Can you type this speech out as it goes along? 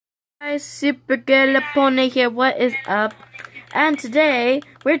Guys, Super Girl Pony here, what is up? And today,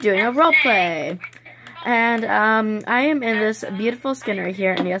 we're doing a roleplay. And, I am in this beautiful skin right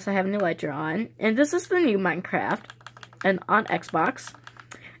here, and yes, I have a new lighter on. And this is the new Minecraft, and on Xbox.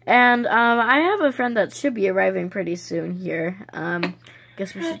 And, I have a friend that should be arriving pretty soon here.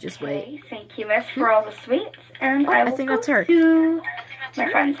 Guess we should just wait. Thank you, miss, for all the sweets. And I will think go that's her. to my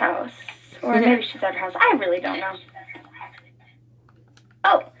friend's house. Or maybe she's at her house. I really don't know.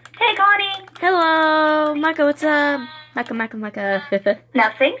 Oh, hey, Connie. Hello, Maka, what's up? Maka.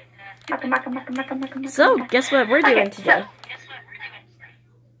 Nothing. Maka. So, guess what we're doing today?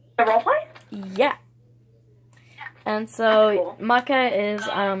 The roleplay? Yeah. And so, Cool. Maka is,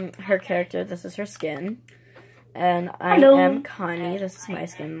 her character. This is her skin. And I Hello. am Connie. This is my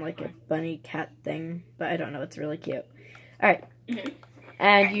skin, like a bunny cat thing. But I don't know, it's really cute. Alright.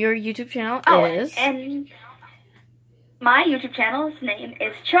 And your YouTube channel is... and my YouTube channel's name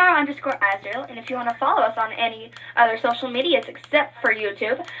is char_Azrael. And if you want to follow us on any other social medias except for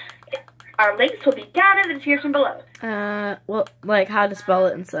YouTube, our links will be down in the description below. Well, like how to spell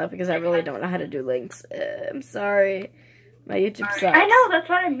it and stuff, because I really don't know how to do links. I'm sorry. My YouTube sucks. I know, that's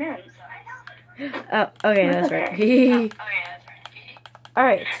what I meant. Oh, okay, that's right.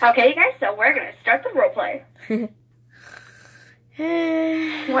 Alright. Okay, you guys, so we're going to start the roleplay.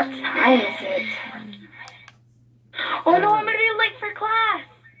 What time is it? Oh no, I'm going to be late for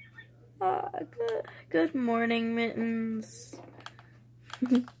class. Good morning, Mittens.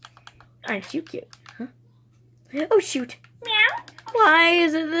 Aren't you cute? Huh? Oh, shoot. Meow. Why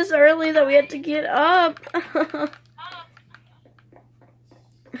is it this early that we have to get up?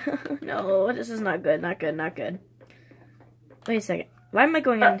 No, this is not good, not good. Wait a second. Why am I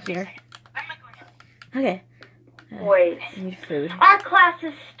going in here? Okay. Wait. I need food. Our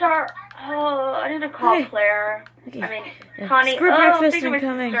classes start. Oh, I need to call Okay. Claire. Okay. I mean, Connie. Screw Oh, breakfast, think of I'm my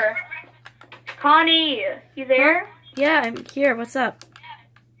coming. sister. Connie, you there? Yeah, I'm here. What's up?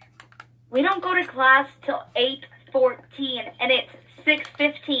 We don't go to class till 8:14, and it's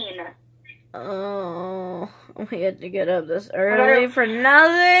 6:15. Oh, we had to get up this early for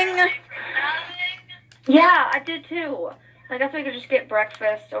nothing? Yeah, I did too. I guess we could just get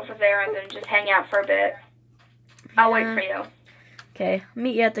breakfast over there and then just hang out for a bit. I'll wait for you. Okay,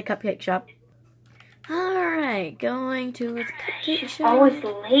 meet you at the cupcake shop. Alright, going to the cupcake She's shop. always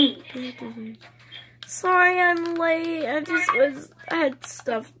late. Sorry I'm late. I had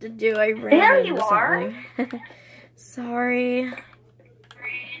stuff to do. I ran There into you are. something. Sorry.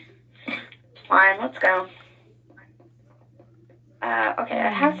 Fine, let's go. Okay,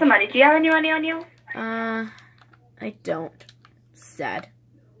 I have some money. Do you have any money on you? I don't. Sad.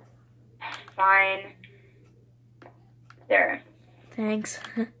 Fine. There. Thanks.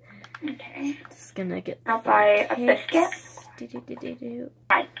 Okay. Just gonna get I'll buy a biscuit.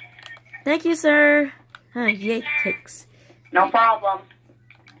 Bye. Thank you, sir. Yay, cakes. No problem.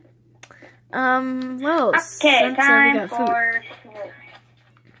 Well, Okay, since time we got food. for...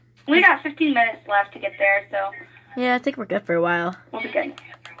 We got 15 minutes left to get there, so Yeah, I think we're good for a while. we'll be good.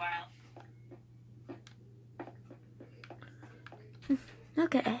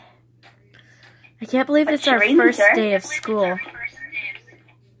 Okay. I can't believe What's it's our your first answer? day of school.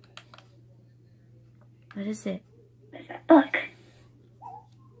 What is it? There's a book.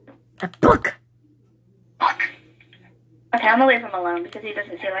 A book! Book. Okay, I'm gonna leave him alone because he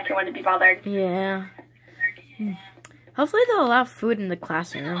doesn't seem like he wanted to be bothered. Yeah. Hopefully they'll allow food in the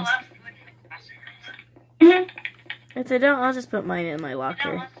classrooms. If they don't, I'll just put mine in my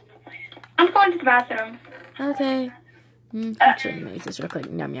locker. I'm going to the bathroom. Okay. Actually, let me eat this real quick.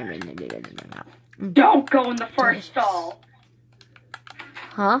 Yum, yum, yum, yum, yum, yum, yum. Don't go in the first stall.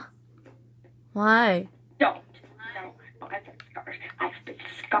 Huh? Why? Don't. No, I've been scarred. I've been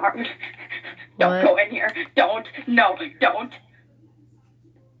scarred. Don't What? go in here. Don't. No, don't.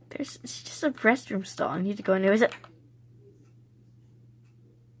 It's just a restroom stall. I need to go into. Is it?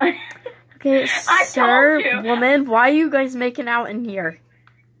 Okay, I sir, told you. woman, why are you guys making out in here?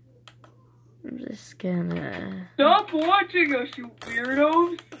 I'm just gonna... Stop watching us, you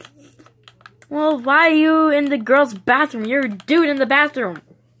weirdos. Well, why are you in the girls' bathroom? You're a dude in the bathroom.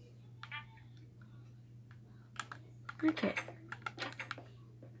 Okay.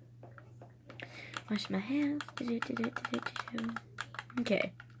 Wash my hands.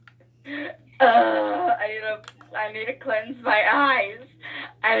 Okay. I need to cleanse my eyes.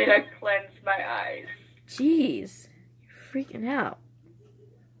 I need to cleanse my eyes. Jeez. You're freaking out.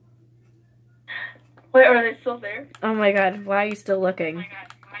 Wait, are they still there? Oh my god, why are you still looking?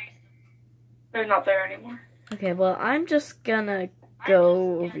 They're not there anymore. Okay, well, I'm just gonna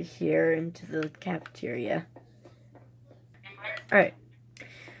go over here into the cafeteria. Alright.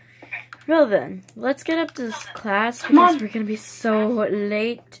 Well then, let's get up to this class Come because on. we're gonna be so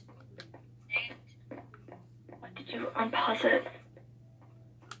late. What did you unpause it?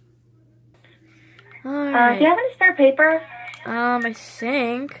 Alright. Do you have any spare paper? I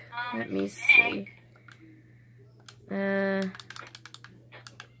think. Let me see. Here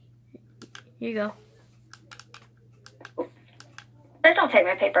you go. Don't take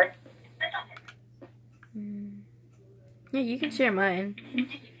my paper. Yeah, you can share mine.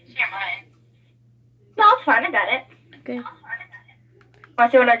 No, it's fine. I got it. Okay.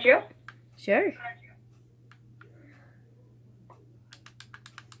 Want to see what I drew? Sure.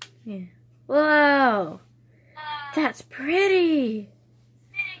 Yeah. Whoa! That's pretty!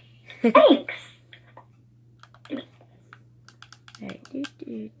 Thanks. Alright.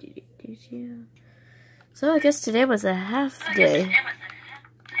 So I guess today was a half day.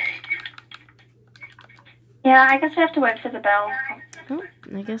 Yeah, I guess we have to wait for the bell. Oh,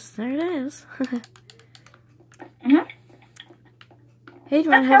 I guess there it is. Mhm. Hey, do you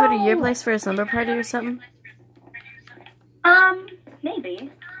want to Let's have it at go. your place for a slumber party or something?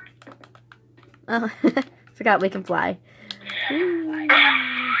 Maybe. Oh, forgot we can fly.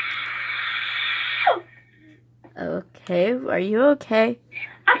 Okay, are you okay?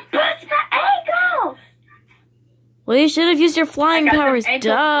 I bust my ankles. Well, you should have used your flying I got them powers, ankles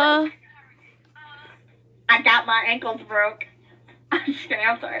duh! broke. I got my ankles broke. I'm just kidding.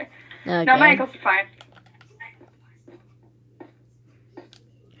 I'm sorry. Okay. No, my ankles are fine.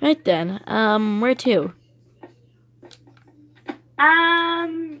 Right then, where to?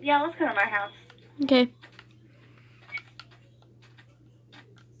 Yeah, let's go to my house. Okay.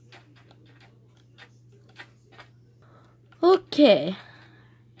 Okay.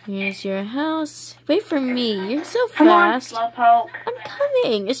 Here's your house. Wait for me. You're so Come fast. on, Slowpoke. I'm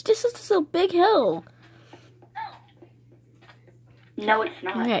coming. It's just this little big hill. No, it's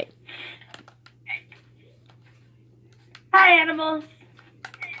not. Alright. Hi, animals.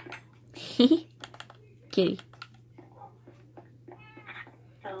 Kitty.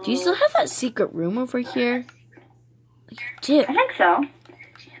 Do you still have that secret room over here? You do. I think so.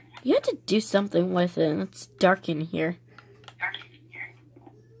 You have to do something with it. It's dark in here.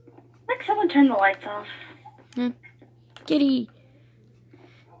 Like someone turned the lights off. Kitty.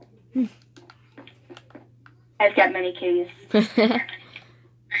 I've got many kitties.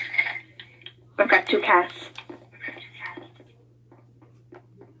 I've got 2 cats.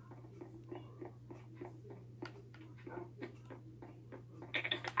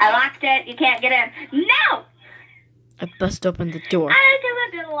 I locked it. You can't get in. No! I bust open the door. I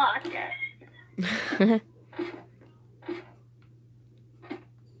didn't lock it.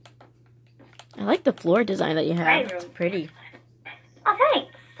 I like the floor design that you have. Right It's room. pretty. Oh,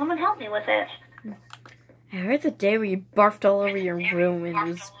 thanks. Someone help me with it. I heard the day where you barfed all over your room and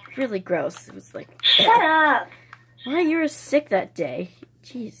it was really gross. It was like, Shut up. why you were sick that day?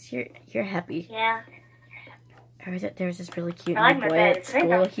 Jeez, you're happy. Yeah. I heard that there was this really cute I like new my boy bed. at It's very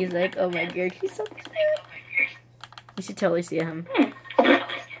school. nice. He's like, oh my god, he's so cute. You should totally see him. Man,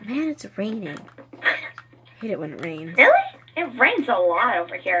 it's raining. I hate it when it rains. Really? It rains a lot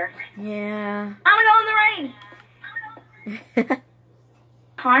over here. Yeah. I'm gonna go in the rain.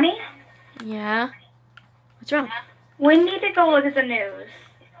 Connie, Yeah? What's wrong? we need to go look at the news.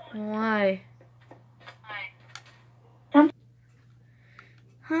 Why? Huh?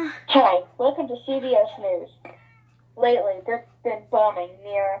 Hi, welcome to CBS News. Lately, there's been bombing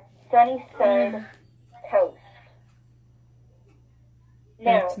near Sunnyside Coast.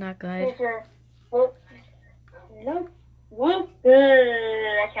 That's not good. here's your...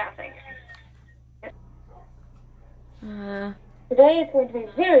 I can't think. Today is going to be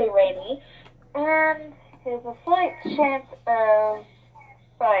very rainy, and there's a slight chance of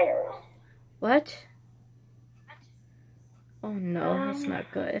fires. What? Oh no, that's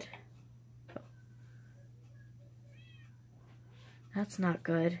not good. That's not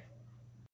good.